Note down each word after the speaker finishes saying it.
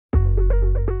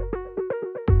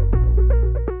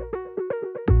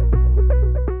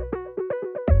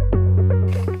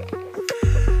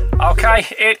Okay,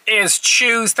 it is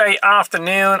Tuesday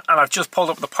afternoon and I've just pulled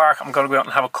up at the park. I'm going to go out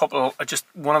and have a couple of just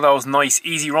one of those nice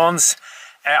easy runs.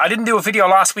 I didn't do a video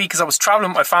last week because I was traveling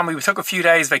with my family. We took a few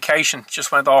days vacation,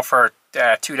 just went off for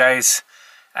 2 days,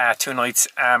 2 nights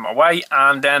away,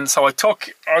 and then so I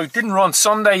didn't run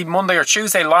Sunday, Monday or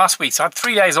Tuesday last week, so I had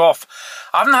 3 days off.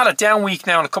 I haven't had a down week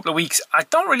now in a couple of weeks. I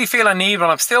don't really feel I need one.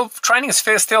 I'm still, training is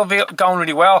still going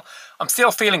really well. I'm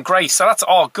still feeling great, so that's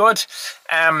all good.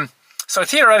 So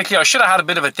theoretically I should have had a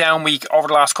bit of a down week over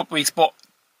the last couple of weeks, but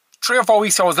 3 or 4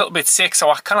 weeks ago I was a little bit sick, so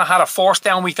I kind of had a forced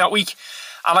down week that week.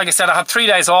 And like I said, I had 3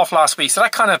 days off last week, so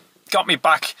that kind of got me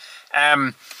back.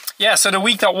 Yeah, so the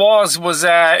week that was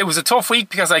it was a tough week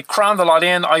because I crammed a lot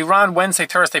in. I ran Wednesday,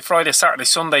 Thursday, Friday, Saturday,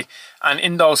 Sunday, and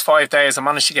in those 5 days I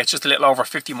managed to get just a little over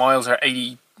 50 miles or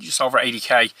 80, just over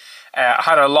 80k. I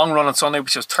had a long run on Sunday,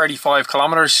 which was 35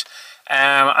 kilometers,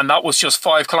 and that was just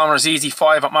 5 kilometers easy,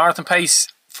 5 at marathon pace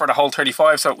for the whole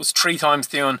 35. So it was 3 times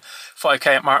doing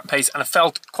 5k at marathon pace, and it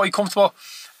felt quite comfortable.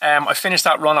 I finished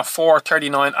that run at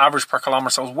 4:39 average per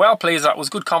kilometre, so I was well pleased. That was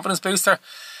a good confidence booster.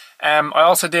 I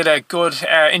also did a good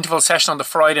interval session on the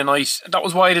Friday night. That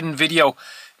was why I didn't video.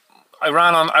 I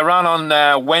ran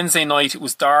on Wednesday night. It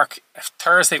was dark.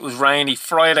 Thursday it was rainy.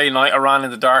 Friday night I ran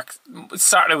in the dark.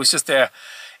 Saturday was just an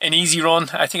easy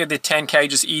run. I think I did 10k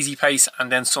just easy pace,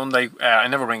 and then Sunday I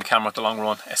never bring a camera at the long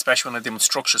run, especially when I'm doing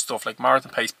structured stuff like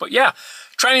marathon pace. But yeah,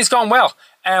 training's gone well.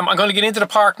 I'm going to get into the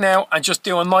park now and just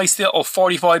do a nice little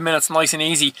 45 minutes nice and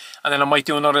easy, and then I might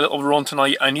do another little run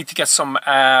tonight. I need to get some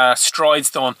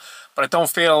strides done, but I don't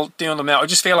feel doing them now. I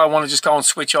just feel I want to just go and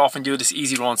switch off and do this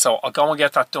easy run, so I'll go and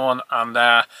get that done, and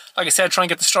like I said, try and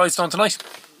get the strides done tonight.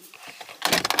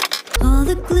 All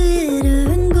the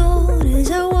glitter and gold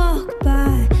as I walk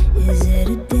by, is it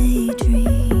a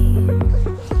daydream?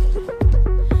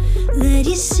 Let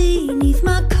you see beneath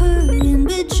my curtain,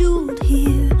 bejeweled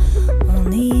here,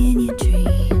 only in your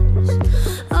dreams.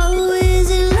 Oh, is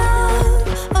it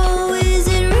love? Oh, is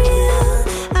it real?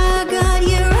 I got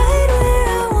you right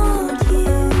where I want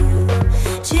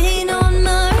you. Chain on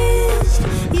my wrist,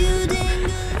 you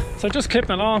dangle. So just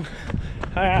clipping along,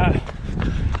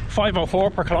 5:04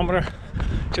 per kilometre,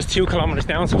 just 2 kilometres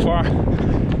down so far.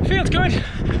 Feels good.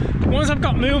 Once I've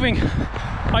got moving,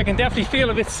 I can definitely feel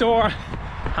a bit sore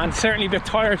and certainly a bit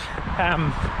tired.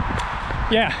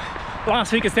 Yeah,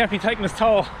 last week has definitely taken its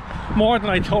toll, more than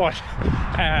I thought.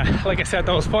 Like I said,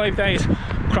 those 5 days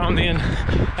crammed in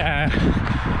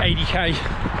 80k.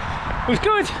 It was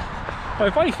good. My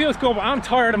body feels good, but I'm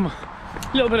tired. I'm a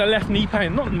little bit of left knee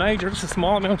pain, nothing major, just a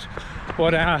small amount,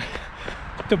 but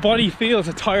the body feels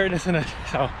a tiredness in it.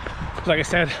 So like I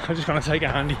said, I'm just going to take it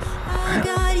handy. I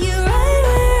got you right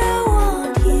where I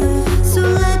want you, so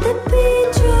let the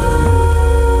beat drop.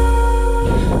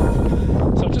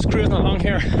 So just cruising along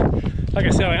here. Like I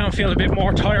said, I am feeling a bit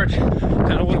more tired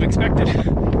than I would have expected.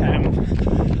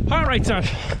 Heart rate's at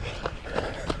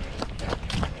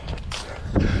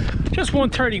just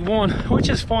 131, which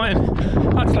is fine.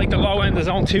 That's like the low end of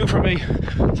zone 2 for me,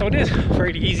 so it is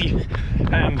fairly easy.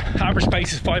 Average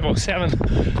pace is 5:07.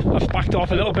 I've backed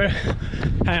off a little bit.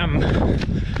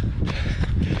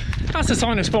 That's a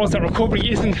sign, I suppose, that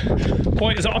recovery isn't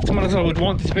quite as optimal as I would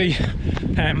want it to be,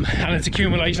 and it's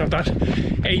accumulation of that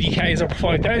 80k's over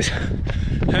 5 days.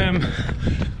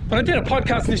 But I did a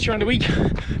podcast this during the week.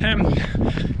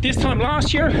 This time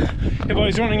last year, if I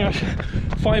was running at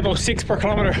 5:06 per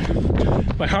kilometre,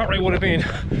 my heart rate would have been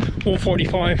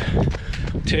 145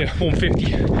 to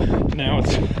 150. Now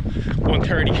it's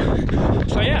 130.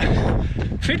 So yeah,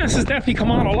 fitness has definitely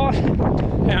come on a lot.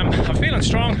 I'm feeling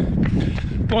strong,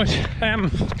 but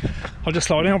I'll just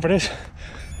slow down for this.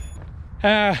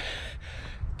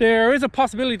 There is a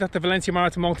possibility that the Valencia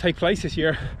Marathon won't take place this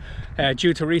year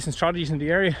due to recent tragedies in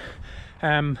the area.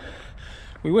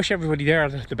 We wish everybody there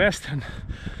the best, and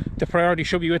the priority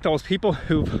should be with those people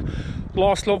who've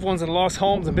lost loved ones and lost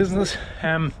homes and business.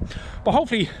 But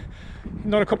hopefully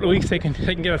another couple of weeks they can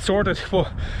get it sorted.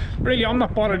 But really, I'm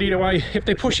not bothered either way. If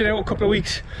they push it out a couple of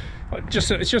weeks,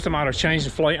 it's just a matter of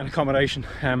changing flight and accommodation.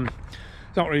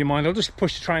 Don't really mind. I'll just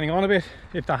push the training on a bit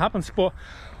if that happens, but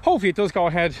hopefully it does go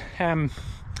ahead.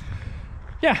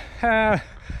 Yeah,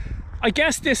 I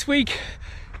guess this week,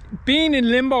 being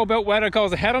in limbo about whether it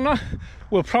goes ahead or not,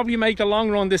 we'll probably make the long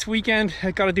run this weekend.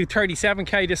 I got to do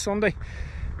 37k this Sunday.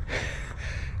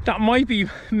 That might be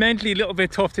mentally a little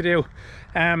bit tough to do,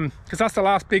 because that's the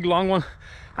last big long one,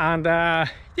 and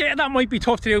yeah, that might be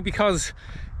tough to do because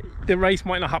the race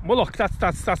might not happen. Well, look,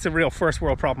 that's a real first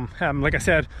world problem. Like I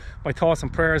said, my thoughts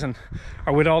and prayers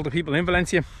are with all the people in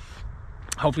Valencia.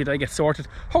 Hopefully they get sorted.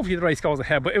 Hopefully the race goes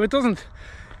ahead, but if it doesn't,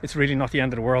 it's really not the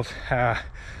end of the world.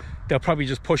 they'll probably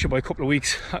just push it by a couple of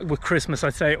weeks. With Christmas,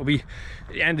 I'd say it'll be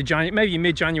the end of January, maybe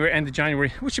mid-January, end of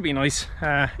January, which would be nice.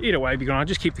 Either way, it'd be grand.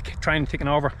 Just keep the train ticking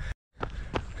over.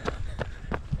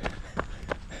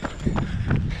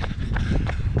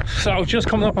 So just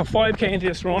coming up on 5k into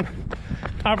this run,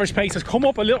 average pace has come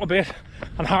up a little bit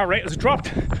and heart rate has dropped,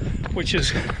 which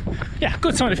is, yeah,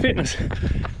 good sign of fitness.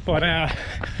 But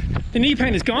the knee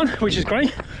pain is gone, which is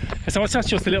great. So that's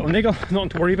just a little niggle, nothing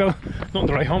to worry about, nothing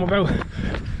to write home about.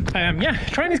 Yeah,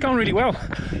 training's going really well.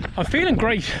 I'm feeling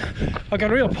great. I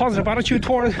got a real positive attitude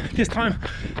toward it this time.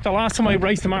 The last time I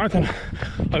raced the marathon,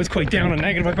 I was quite down and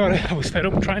negative about it. I was fed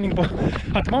up with training, but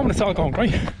at the moment it's all going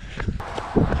great.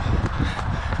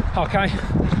 Okay,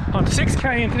 I'm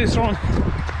 6k into this run,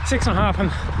 6.5,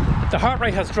 and the heart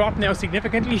rate has dropped now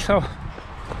significantly, so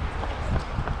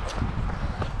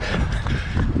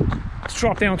it's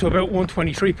dropped down to about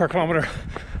 123 per kilometre,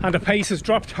 and the pace has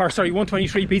dropped, or sorry,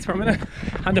 123 beats per minute,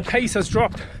 and the pace has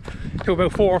dropped to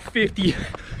about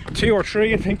 452 or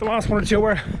 3, I think the last one or two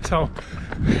were. So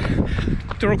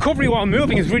the recovery while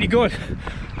moving is really good.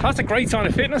 That's a great sign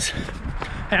of fitness.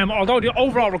 Although the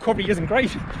overall recovery isn't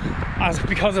great,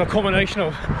 because of a combination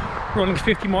of running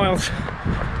 50 miles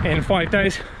in 5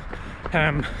 days,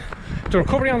 the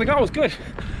recovery on the go is good,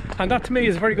 and that to me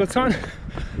is a very good sign,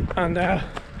 and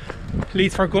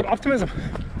leads for good optimism.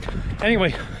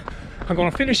 Anyway, I'm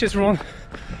going to finish this run,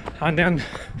 and then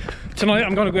tonight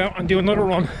I'm going to go out and do another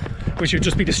run, which would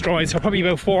just be the strides, so probably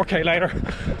about 4k later.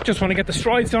 Just want to get the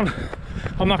strides done.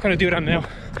 I'm not going to do them now.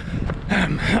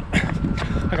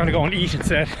 I'm going to go and eat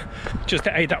instead, just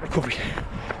to aid that recovery.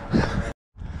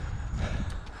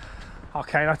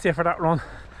 Okay, that's it for that run.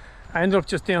 I ended up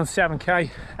just doing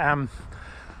 7k.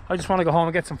 I just want to go home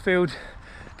and get some food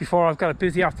before I've got a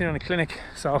busy afternoon in the clinic,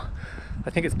 so I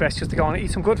think it's best just to go and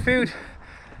eat some good food,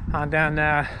 and then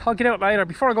I'll get out later.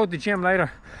 Before I go to the gym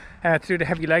later to do the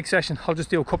heavy leg session, I'll just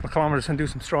do a couple of kilometers and do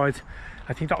some strides.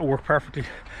 I think that will work perfectly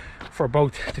for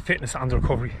both the fitness and the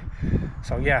recovery.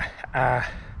 So yeah, that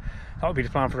would be the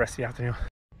plan for the rest of the afternoon.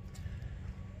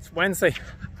 It's Wednesday.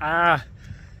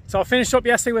 So I finished up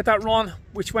yesterday with that run,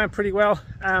 which went pretty well.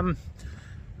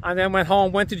 And then went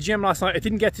home, went to the gym last night. I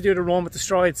didn't get to do the run with the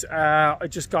strides. I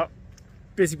just got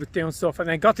busy with doing stuff, and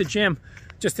then got to the gym,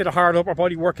 just did a hard upper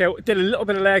body workout, did a little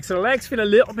bit of legs. So the legs feel a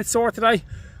little bit sore today,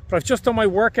 but I've just done my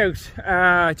workout.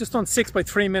 Just done 6 by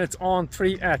 3 minutes on,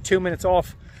 2 minutes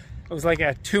off. It was like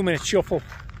a 2-minute shuffle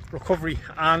recovery,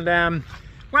 and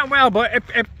went well. But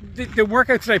the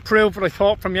workout today proved what I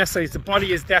thought from yesterday. The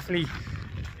body is definitely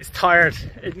tired.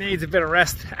 It needs a bit of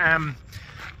rest.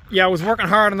 Yeah, I was working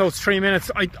hard on those 3 minutes.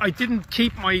 I didn't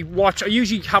keep my watch. I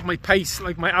usually have my pace,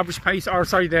 like my average pace, or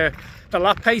sorry, the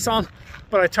lap pace on,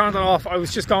 but I turned it off. I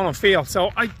was just going on feel.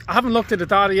 So I haven't looked at the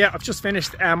data yet. I've just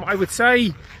finished. I would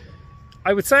say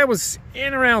I was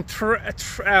in around 4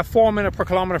 minutes per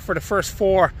kilometre for the first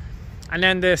 4, and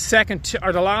then the second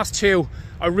or the last 2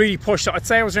 I really pushed it. I'd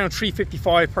say I was around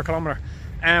 3:55 per kilometre.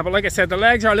 But like I said, the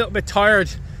legs are a little bit tired.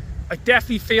 I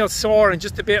definitely feel sore and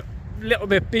just a little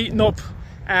bit beaten up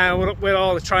with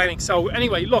all the training. So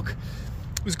anyway, look,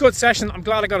 it was a good session. I'm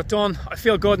glad I got it done. I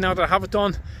feel good now that I have it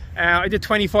done. I did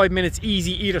 25 minutes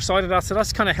easy either side of that, so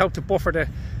that's kind of helped to buffer the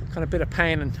kind of bit of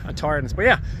pain and tiredness. But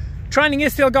yeah, training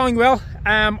is still going well.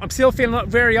 I'm still feeling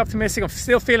very optimistic. I'm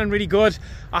still feeling really good.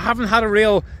 I haven't had a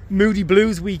real moody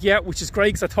blues week yet, which is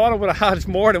great, because I thought I would have had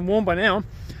more than one by now.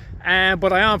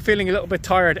 But I am feeling a little bit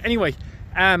tired. Anyway,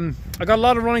 I got a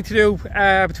lot of running to do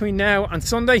between now and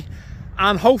Sunday,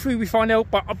 and hopefully we find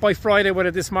out by Friday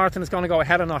whether this marathon is going to go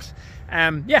ahead or not.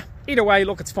 Yeah, either way,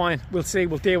 look, it's fine. We'll see.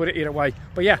 We'll deal with it either way.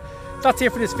 But yeah, that's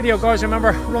it for this video, guys.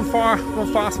 Remember, run far,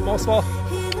 run fast, most of all,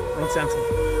 run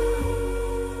sensible.